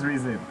Jason's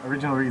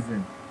original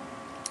reason.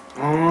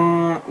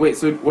 Wait.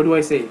 So what do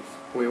I say?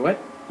 Wait, what?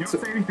 You So-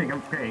 don't say anything.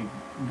 Okay.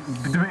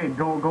 Debate.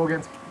 Go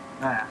against.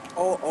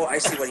 Oh, I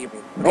see what you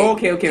mean. Oh,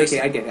 okay.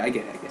 Jason, I get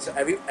it. So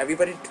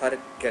everybody try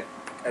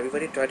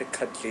to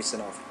cut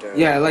Jason off the.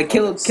 Yeah, like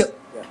kill. opponents.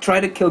 Yeah, Try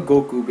to kill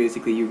Goku,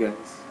 basically. You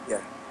guys.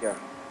 yeah.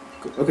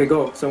 Okay,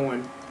 go.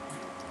 Someone.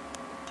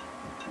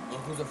 Well,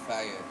 who's a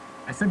faggot?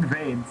 I said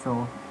Vade,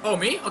 so. Oh,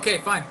 me? Okay,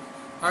 fine.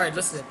 Alright,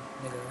 listen.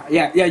 Nigga.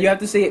 Yeah. You have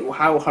to say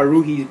how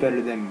Haruhi is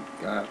better than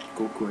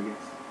Goku, I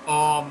guess.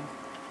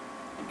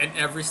 In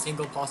every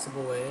single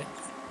possible way,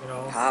 you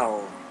know.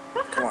 How?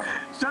 Come on.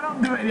 Shut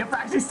up, Debate. You have to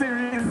actually say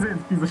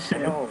reasons. Piece of I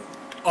shit. know.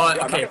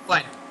 Okay,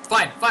 fine.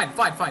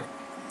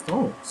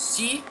 Oh.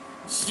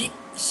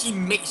 She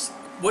makes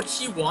what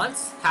she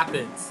wants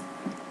happens.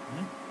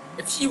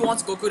 If she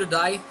wants Goku to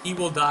die, he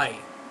will die.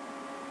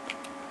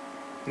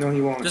 No, he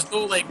won't.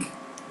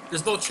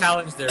 There's no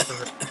challenge there for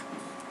her.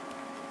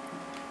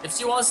 If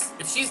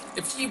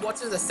she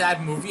watches a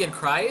sad movie and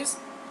cries,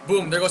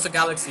 boom, there goes the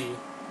galaxy.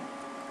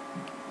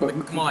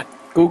 But Come on.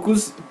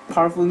 Goku's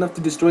powerful enough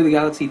to destroy the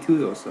galaxy too,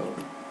 though. So.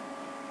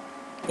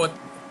 What?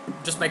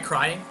 Just by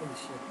crying? Holy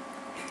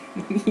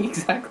shit.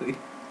 Exactly.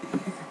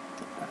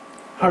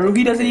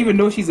 Haruhi doesn't even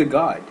know she's a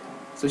god,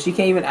 so she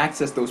can't even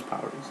access those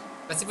powers.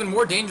 That's even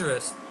more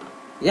dangerous.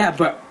 Yeah,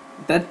 but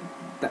that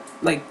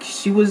like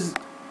she was.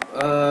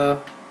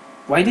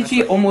 Why did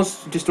she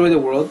almost destroy the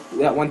world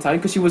at one time?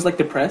 Because she was like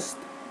depressed.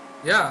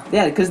 Yeah,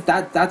 Yeah, because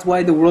that's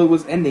why the world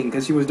was ending,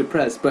 because she was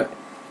depressed. But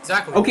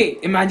exactly. okay,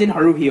 imagine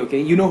Haruhi.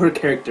 Okay, you know her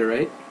character,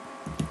 right?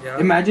 Yeah.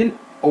 Imagine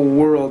a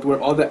world where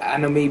all the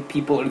anime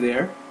people are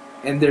there,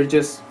 and they're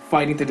just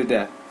fighting to the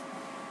death.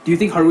 Do you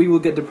think Haruhi will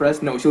get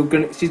depressed? No,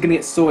 she's gonna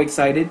get so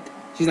excited.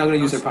 She's not gonna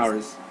use her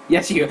powers.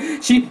 Yeah,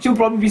 she'll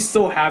probably be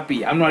so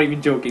happy. I'm not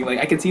even joking. Like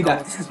I can see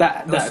that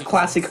she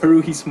classic isn't.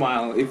 Haruhi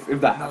smile if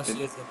that No, happened.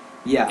 she isn't.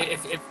 Yeah.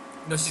 If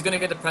no, she's gonna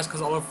get depressed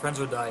because all her friends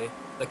will die,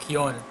 like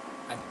Kion.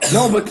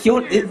 No, but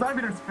Kyon. It's not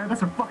even her spell.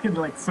 That's her fucking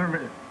like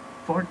servant.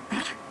 Fuck.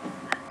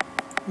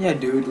 Yeah,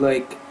 dude.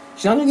 Like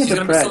she's not gonna get She's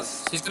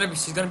depressed.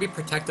 she's gonna be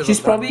protective. She's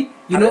of them.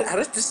 probably How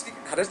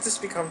does this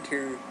become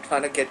to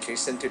trying to get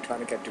Jason to trying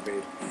to get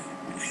debate?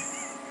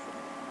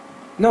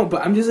 No,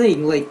 but I'm just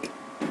saying like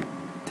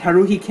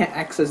Haruhi can't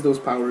access those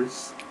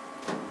powers.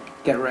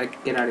 Get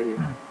out of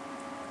here.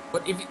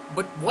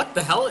 But what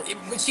the hell?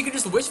 She could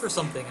just wish for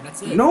something and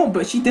that's it. No,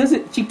 but she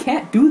doesn't. She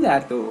can't do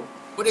that though.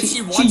 But if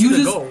she wants she you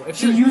uses, to go, if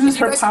she you- uses if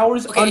you her guys-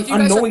 powers okay, if you guys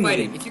are unknowingly.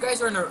 fighting, if you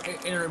guys are in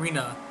an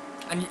arena,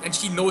 and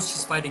she knows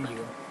she's fighting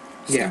you,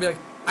 she's Yeah. gonna be like,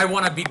 I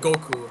want to beat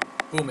Goku.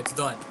 Boom, it's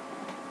done.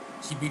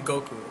 She beat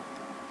Goku.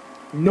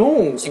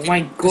 No, She oh can-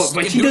 my god, she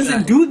but can she do doesn't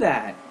that. do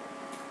that.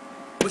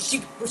 But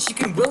she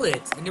can will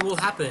it, and it will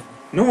happen.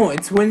 No,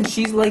 it's when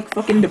she's like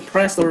fucking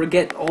depressed or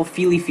get all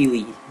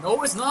feely.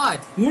 No, it's not.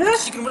 Yeah?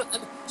 She can will.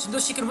 She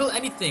knows she can will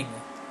anything.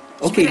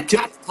 She Okay, can get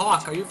cats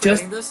talk. Are you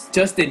forgetting this?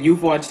 Justin,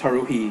 you've watched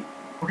Haruhi.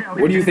 Okay,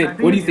 What do you think?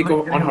 What do you think you're,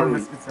 on getting a little Haruhi?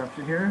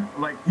 misconception here?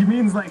 Like he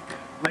means like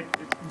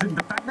the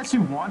fact that she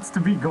wants to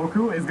beat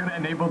Goku is gonna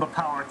enable the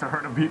power to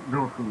her to beat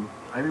Goku.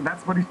 I think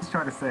that's what he's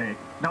trying to say.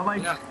 Not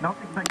like Yeah. not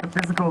like the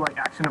physical like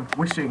action of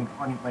wishing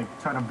on like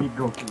trying to beat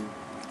Goku.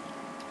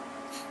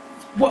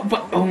 What?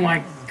 But oh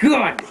my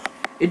god,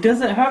 it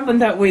doesn't happen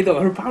that way though.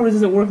 Her powers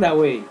doesn't work that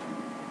way.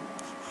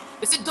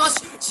 Yes, it does.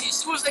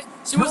 she was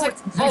like,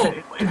 oh,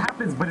 it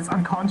happens, but it's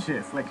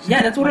unconscious. Like, she Yeah,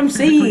 can't, that's what like, I'm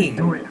physically saying.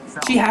 do it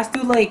herself. She has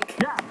to like,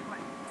 Yeah, like,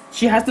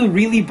 she has to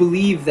really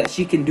believe that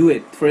she can do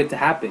it for it to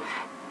happen.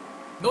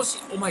 no,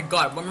 oh my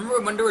god, remember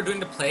when they were doing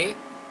the play?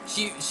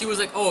 She was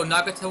like, oh,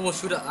 Nagata will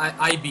shoot an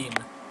I beam.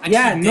 And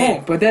Yeah, she no,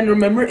 did. but then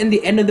remember in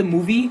the end of the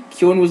movie,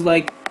 Kyon was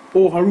like,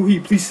 "Oh,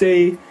 Haruhi, please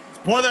say."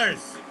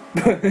 Spoilers.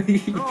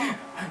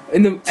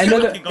 in the end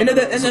of the Fucking end of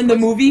the end of the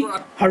movie,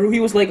 Haruhi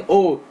was like,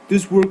 "Oh,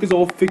 this work is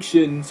all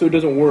fiction, so it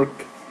doesn't work."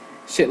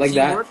 Shit like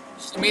that.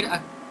 She made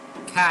a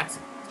cat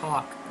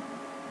talk.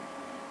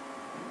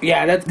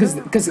 Yeah, that's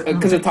because No,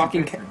 of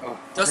talking. listen. Oh.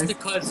 Just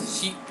because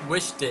she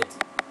wished it.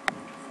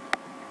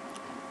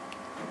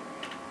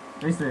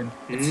 Listen,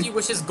 If she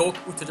wishes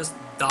Goku to just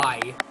die,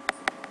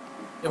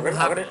 it will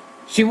happen.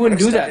 She wouldn't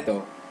do I'm gonna that step in.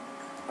 though.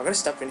 I'm gonna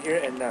step in here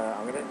and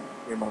I'm gonna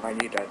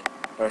remind you that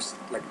there's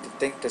like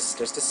there's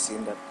this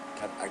scene that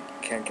I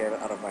can't get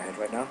out of my head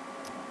right now,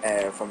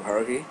 from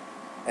Haruhi,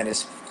 and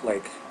it's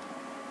like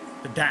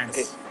The dance.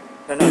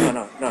 okay,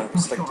 no,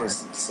 it's like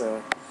this. It's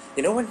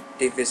you know when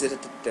they visited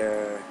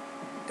the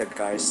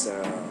guy's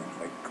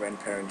like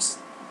grandparents'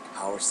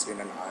 house in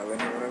an island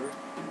or whatever,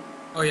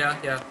 Oh yeah,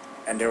 yeah,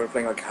 and they were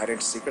playing like hide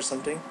and seek or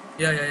something,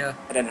 yeah.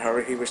 and then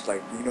Haruhi was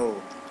like, you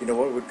know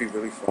what would be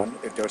really fun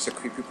if there was a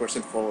creepy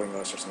person following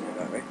us or something like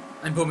that, right?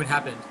 And boom, it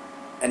happened.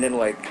 And then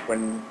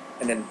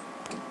then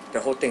the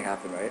whole thing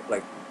happened, right?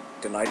 Like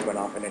the night went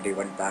off and then they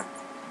went back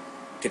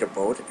to the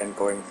boat and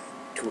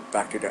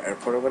back to the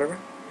airport or whatever.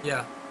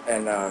 Yeah.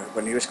 And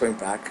when he was going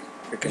back,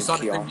 You freaking saw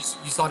the Keon,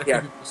 you saw the Yeah.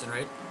 creepy person,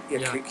 right?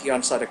 yeah,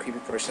 Keon saw the creepy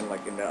person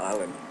like in the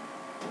island.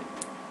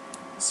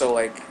 So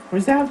like, What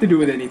does that have to do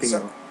with anything So-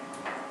 though?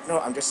 no,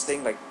 I'm just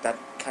saying like that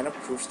kind of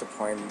proves the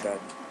point that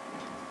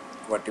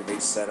what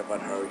Debate said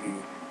about Haruhi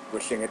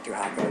wishing it to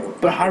happen.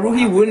 But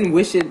Haruhi wouldn't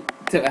wish it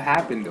to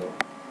happen though.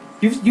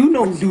 You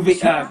know Duvet.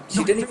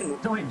 She didn't even.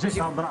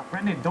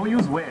 Brendan, don't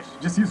use wish.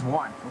 Just use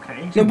want,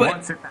 okay? No, She but-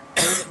 wants it that.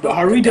 But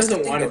Haruhi That's the doesn't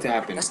thing, want it though. to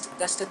happen.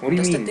 That's the What do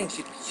you that's mean? the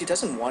thing. She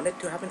doesn't want it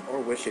to happen or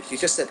wish it. She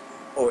just said,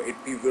 "Oh,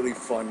 it'd be really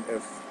fun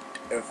if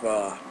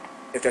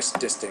there's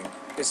this thing.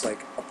 It's like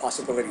a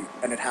possibility,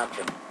 and it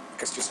happened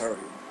because she's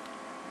Haruhi."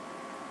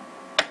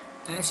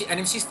 And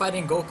if she's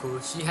fighting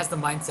Goku, she has the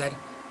mindset,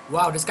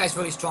 wow, this guy's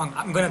really strong.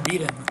 I'm gonna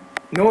beat him.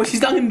 No,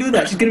 she's not gonna do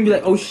that. She's gonna be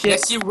like, "Oh shit."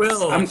 Yes, she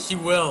will. I'm- She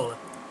will.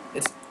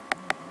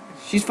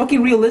 She's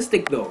fucking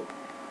realistic though.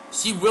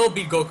 She will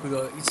beat Goku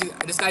though.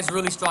 This guy's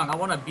really strong. I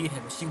want to beat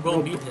him. She will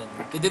No, beat him.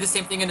 They did the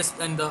same thing in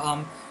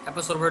the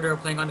episode where they were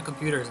playing on the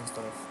computers and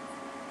stuff.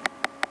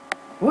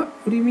 What?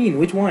 What do you mean?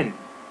 Which one?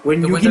 When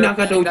The Yuki one that-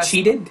 Nakato that's-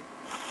 cheated?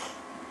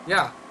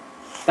 Yeah,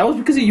 That was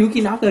because of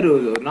Yuki Nakato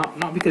though,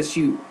 not because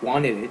she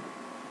wanted it.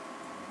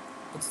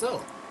 but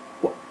still,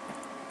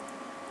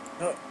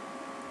 No,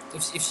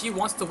 if she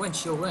wants to win,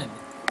 she'll win.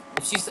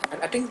 If she's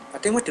I think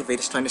what Debate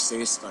is trying to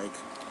say is like,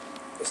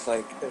 it's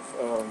like if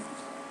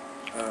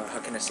how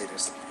can I say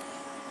this?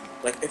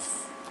 Like if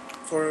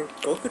for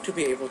Goku to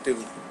be able to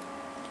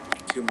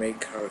make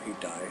Haruhi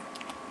die,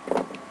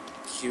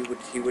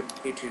 he would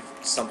need to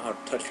somehow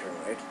touch her,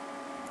 right?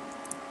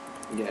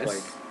 Yes.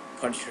 Like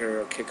punch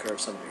her or kick her or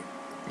something.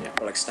 Yeah.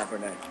 Or like snap her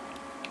neck.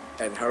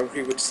 And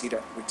Haruhi would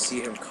see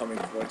him coming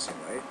towards him,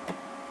 right?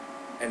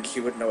 And he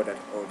would know that,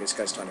 oh, this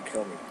guy's trying to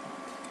kill me.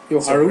 Yo,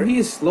 So Haruhi her-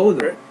 is slow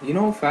though. her- You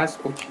know how fast?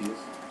 Oh jeez.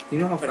 You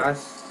know how But-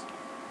 fast?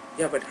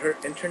 Yeah, but her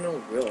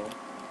internal will,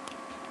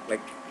 like,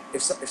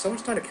 if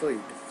someone's trying to kill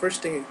you, the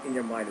first thing in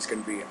your mind is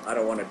gonna be, I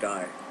don't want to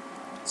die.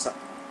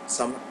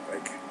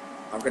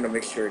 I'm gonna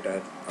make sure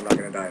that I'm not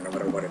gonna die no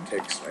matter what it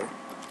takes, right?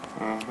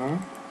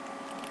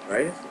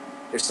 Right?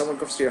 If someone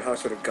comes to your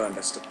house with a gun,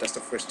 that's the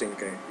first thing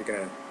you're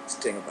gonna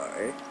think about,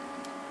 right?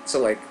 So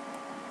like,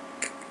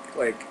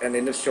 and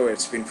in the show,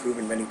 it's been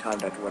proven many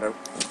times that whatever,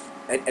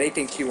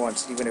 anything she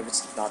wants, even if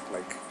it's not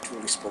like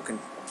truly spoken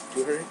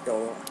to her,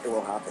 it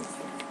will happen.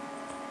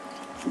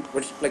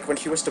 When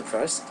she was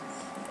depressed,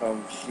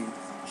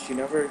 she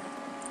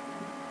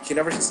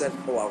never said,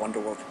 "Oh, I want the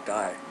world to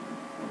die."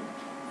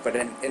 But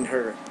then in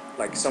her,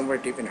 like somewhere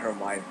deep in her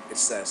mind, it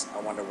says, "I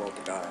want the world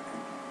to die."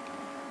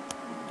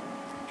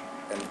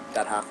 And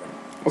that happened.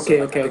 Okay,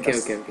 So I okay, think okay,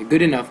 that's- okay, okay.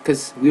 Good enough,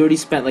 cause we already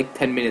spent like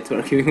 10 minutes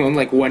arguing on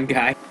like one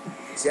guy.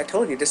 See, I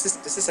told you this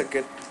is a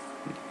good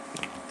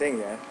thing,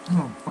 yeah.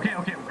 Okay.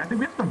 I think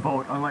we have to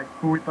vote on like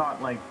who we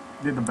thought like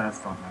did the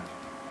best on that.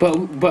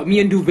 But me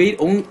and Duvet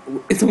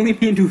it's only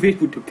me and Duvet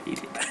who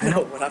debated. I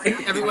know what happened.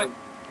 everyone.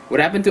 What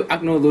happened to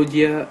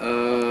Agnologia?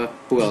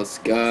 Who else?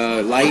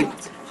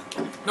 Light.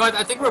 No,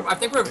 I think we're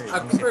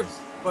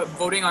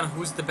voting on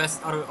who's the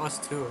best out of us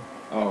two.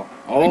 Oh.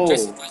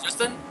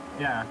 Justin.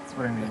 Yeah, that's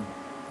what I mean.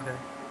 Okay.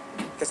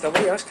 Because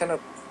nobody else kind of,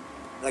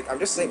 like, I'm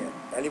just saying it.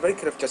 Anybody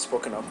could have just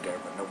spoken up there,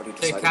 but nobody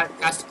Okay, decided.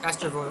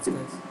 cast your votes,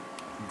 guys.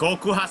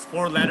 Goku has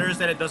 4 letters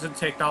and it doesn't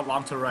take that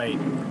long to write.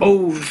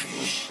 Oh.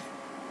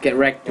 Get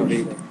wrecked, No,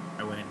 Duvet.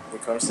 I win.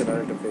 it comes to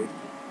another debate.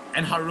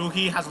 And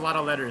Haruhi has a lot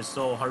of letters,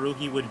 so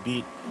Haruhi would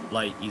beat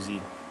Light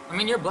easy. I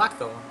mean, you're black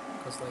though,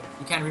 cause like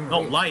you can't read. No,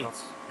 Light.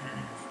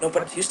 No,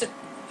 but here's the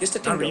thing,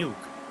 Not though. Ryuk.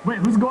 Wait,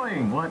 who's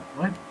going? What?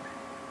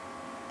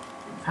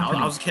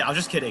 I was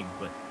just kidding,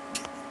 but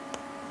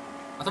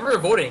I thought we were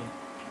voting.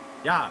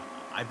 yeah,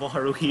 I vote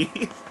Haruhi.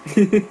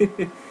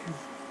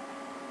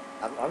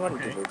 I'm on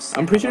Okay. Duvade's.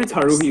 I'm pretty sure on it's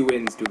Duvade's. Haruhi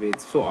wins, dude.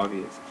 It's so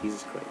obvious.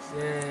 Jesus Christ.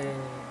 Yay.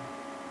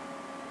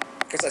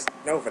 Because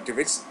no, but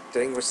Duvade's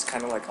thing was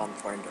kind of like on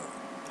point though.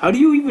 How do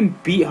you even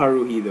beat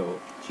Haruhi though?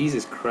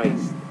 Jesus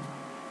Christ.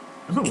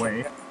 There's a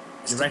way.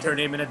 You write her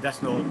name in a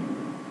death note.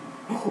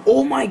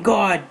 Oh my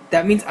god!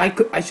 That means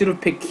I should have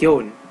picked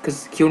Kyon.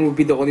 Because Kyon would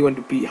be the only one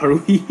to beat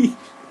Haruhi.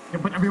 Yeah,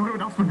 but everyone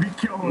else would be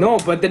killed. No,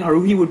 but then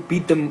Haruhi would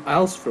beat them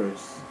else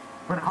first.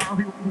 But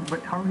Haruhi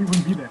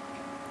wouldn't be there.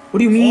 What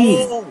do you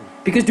mean? Oh!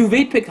 Because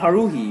Duvade picked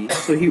Haruhi,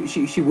 so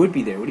she would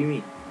be there. What do you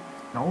mean?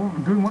 No,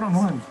 we're doing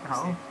one-on-ones.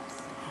 How?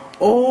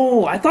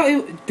 Oh, I thought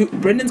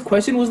Brendan's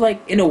question was like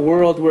in a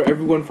world where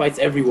everyone fights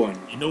everyone.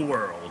 In a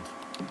world.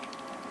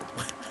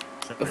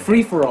 A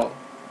free for all.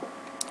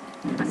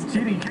 That's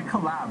cheating. You can't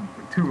collab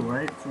too,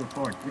 right? To the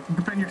point. You can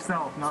defend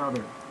yourself, not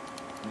others.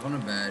 I'm going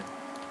to bed.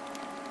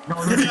 No,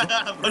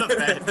 What a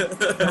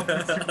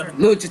bed.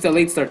 Look, it's a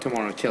late start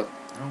tomorrow. Chill.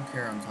 I don't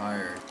care, I'm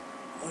tired.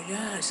 Oh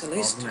yeah, it's a It's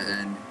list. all gonna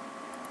end.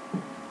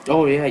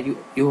 Oh yeah,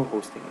 you're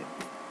hosting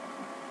it.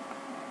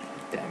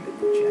 Damn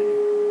it,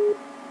 Luciano.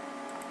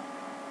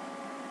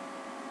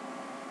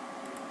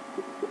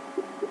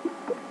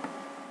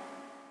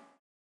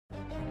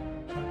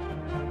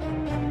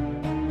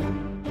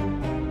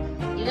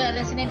 You're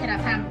listening to the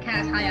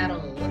Famcast Hayato.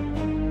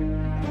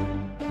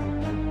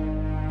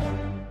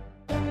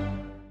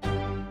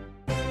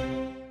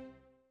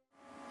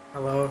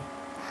 Hello.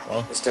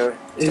 Is the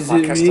Is it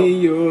podcast me still?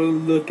 you're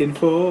looking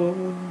for?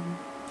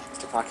 Is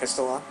the podcast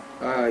still on?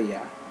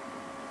 Yeah.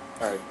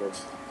 Alright, good.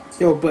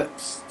 Yo, but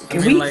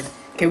can I mean, we like-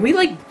 can we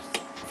like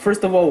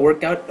first of all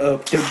work out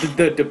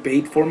the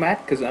debate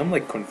format? Cause I'm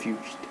like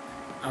confused.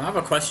 I have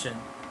a question.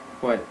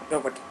 What? No,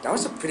 but that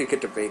was a pretty good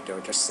debate though.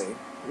 Just saying.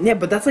 Yeah,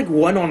 but that's like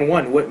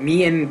one-on-one. What,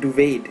 me and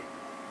Duvade?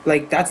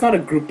 Like that's not a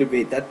group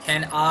debate. That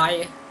Can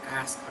I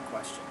ask a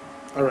question?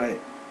 all right.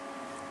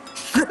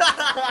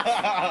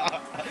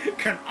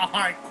 Can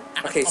I?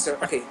 Okay, so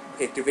okay.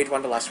 Duvade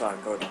won the last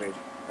round. Go Duvade.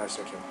 That's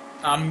your turn.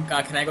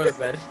 Can I go to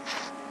bed?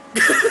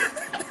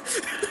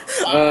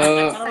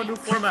 Uh, I don't do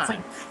format.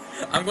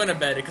 I'm going to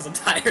bed because I'm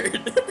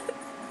tired.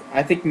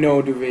 I think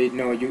no, Duvade.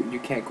 No, you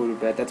can't go to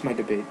bed. That's my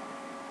debate.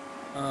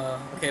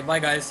 Okay, bye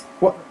guys.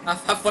 What?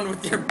 Have fun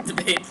with your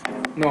debate.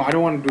 No, I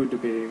don't want to do a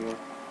debate anymore.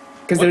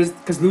 Cause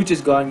Luch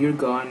is gone. You're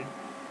gone.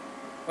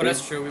 Well,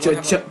 that's true. We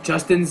won't have a,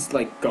 Justin's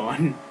like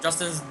gone.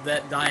 Justin's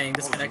dying,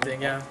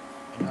 disconnecting, yeah.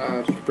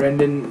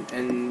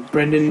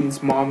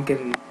 Brendan's mom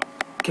can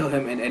kill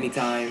him at any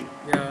time.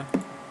 Yeah.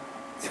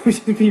 So we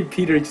should be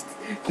Peter just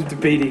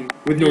debating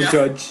with no Yeah.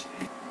 judge.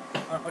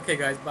 Okay,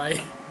 guys,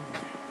 bye.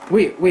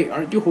 Wait,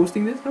 aren't you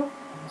hosting this though?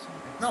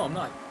 No, I'm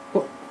not.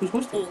 What? Who's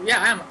hosting? Oh,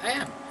 yeah, I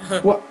am.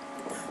 What?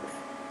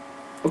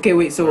 Okay,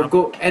 wait. So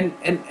go end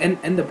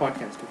the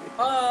podcast. Okay.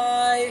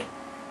 Bye.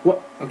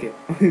 What? Okay.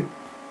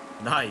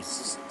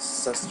 Nice.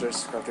 Sisters,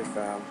 Scotty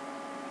fam.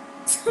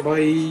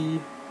 Bye.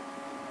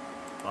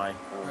 Bye.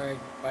 Alright,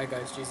 bye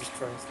guys. Jesus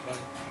Christ.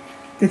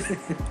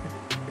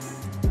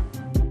 Bye.